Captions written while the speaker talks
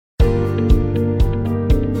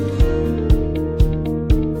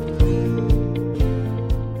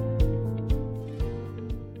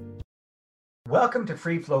Welcome to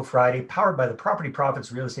Free Flow Friday, powered by the Property Profits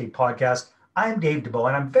Real Estate Podcast. I'm Dave Dubeau,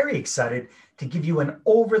 and I'm very excited to give you an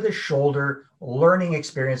over-the-shoulder learning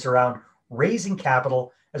experience around raising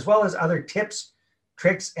capital, as well as other tips,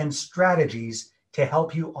 tricks, and strategies to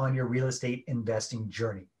help you on your real estate investing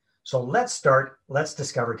journey. So let's start. Let's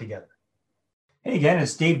discover together. Hey again,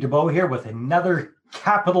 it's Dave Dubeau here with another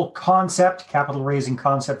capital raising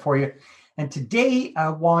concept for you. And today I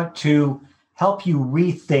want to help you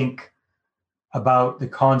rethink about the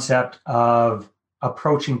concept of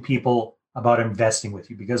approaching people about investing with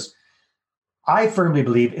you, because I firmly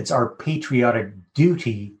believe it's our patriotic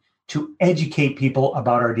duty to educate people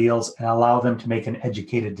about our deals and allow them to make an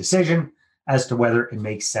educated decision as to whether it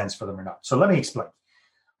makes sense for them or not. So let me explain.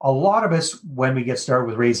 A lot of us, when we get started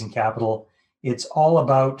with raising capital, it's all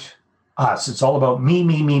about us. It's all about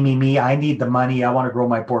me. I need the money. I want to grow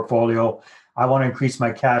my portfolio. I want to increase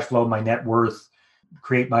my cash flow, my net worth,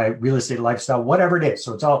 create my real estate lifestyle, whatever it is.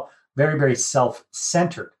 So it's all very, very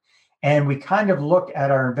self-centered. And we kind of look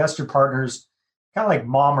at our investor partners kind of like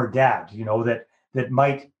mom or dad, that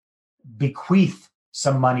might bequeath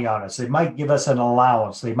some money on us. They might give us an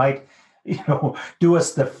allowance. They might, do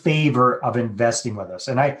us the favor of investing with us.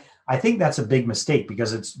 And I think that's a big mistake,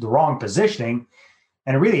 because it's the wrong positioning,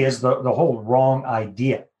 and it really is the whole wrong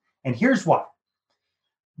idea. And here's why.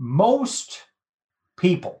 Most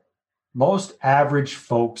average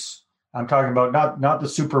folks, I'm talking about not the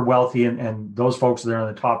super wealthy and those folks that are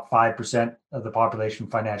in the top 5% of the population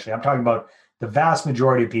financially. I'm talking about the vast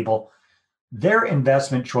majority of people. Their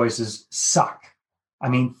investment choices suck. I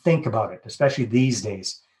mean, think about it, especially these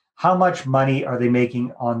days. How much money are they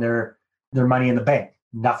making on their money in the bank?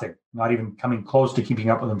 Nothing, not even coming close to keeping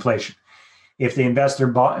up with inflation. If they invest their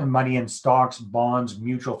money in stocks, bonds,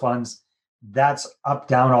 mutual funds, that's up,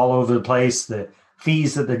 down, all over the place. The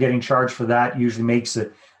fees that they're getting charged for that usually makes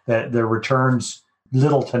the returns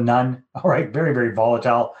little to none. All right, very, very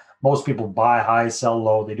volatile. Most people buy high, sell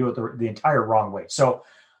low. They do it the entire wrong way. So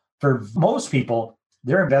for most people,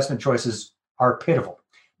 their investment choices are pitiful.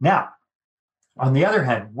 Now, on the other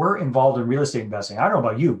hand, we're involved in real estate investing. I don't know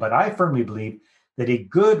about you, but I firmly believe that a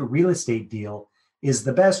good real estate deal is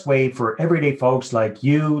the best way for everyday folks like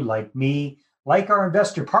you, like me, like our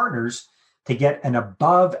investor partners, to get an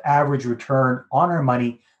above average return on our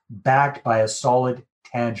money backed by a solid,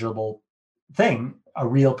 tangible thing, a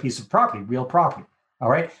real piece of property, real property. All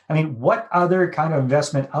right. I mean, what other kind of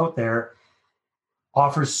investment out there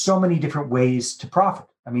offers so many different ways to profit?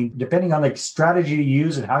 I mean, depending on the strategy you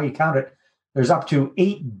use and how you count it, there's up to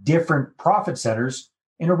 8 different profit centers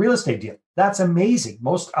in a real estate deal. That's amazing.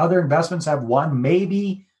 Most other investments have 1,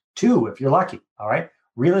 maybe 2, if you're lucky. All right.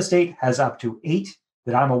 Real estate has up to 8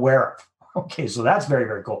 that I'm aware of. Okay, so that's very,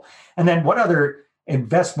 very cool. And then what other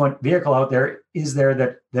investment vehicle out there is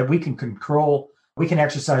there that we can control, we can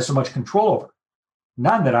exercise so much control over?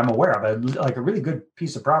 None that I'm aware of. Like a really good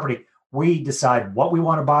piece of property, we decide what we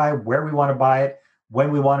want to buy, where we want to buy it,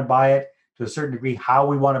 when we want to buy it, to a certain degree, how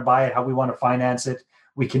we want to buy it, how we want to finance it.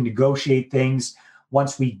 We can negotiate things.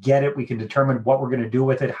 Once we get it, we can determine what we're going to do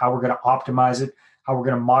with it, how we're going to optimize it, how we're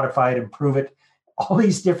going to modify it, improve it, all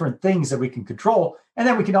these different things that we can control. And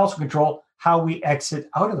then we can also control how we exit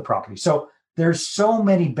out of the property. So there's so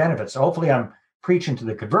many benefits. So hopefully I'm preaching to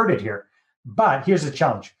the converted here, but here's the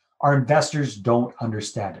challenge. Our investors don't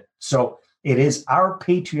understand it. So it is our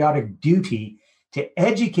patriotic duty to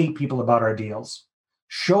educate people about our deals,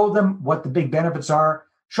 show them what the big benefits are,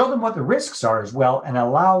 show them what the risks are as well, and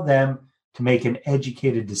allow them to make an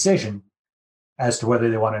educated decision as to whether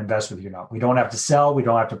they want to invest with you or not. We don't have to sell. We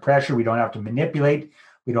don't have to pressure. We don't have to manipulate.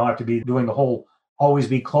 We don't have to be doing the whole always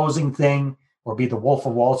be closing thing or be the Wolf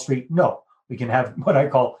of Wall Street. No, we can have what I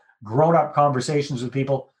call grown-up conversations with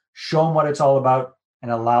people, show them what it's all about,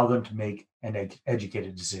 and allow them to make an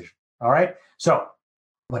educated decision. All right. So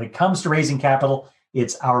when it comes to raising capital,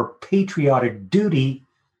 it's our patriotic duty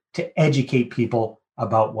to educate people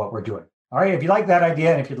about what we're doing. All right. If you like that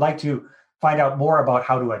idea, and if you'd like to find out more about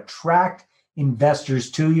how to attract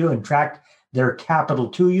investors to you and attract their capital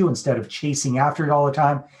to you instead of chasing after it all the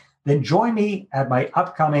time, then join me at my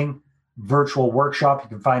upcoming virtual workshop. You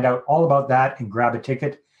can find out all about that and grab a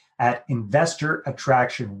ticket at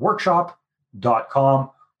investorattractionworkshop.com,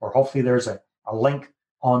 or hopefully there's a link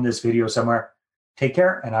on this video somewhere. Take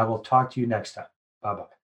care, and I will talk to you next time. Bye-bye.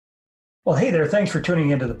 Well, hey there. Thanks for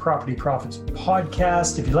tuning into the Property Profits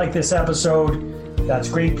Podcast. If you like this episode, that's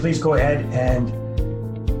great. Please go ahead and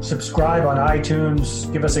subscribe on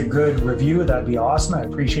iTunes. Give us a good review. That'd be awesome. I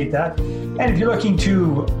appreciate that. And if you're looking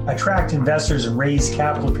to attract investors and raise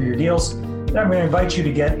capital for your deals, then I'm going to invite you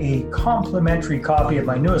to get a complimentary copy of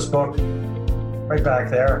my newest book, right back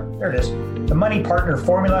there. There it is. The Money Partner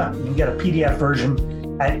Formula. You can get a PDF version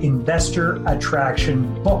at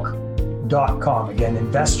investorattractionbook.com. Again,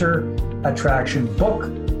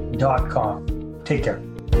 investorattractionbook.com. Take care.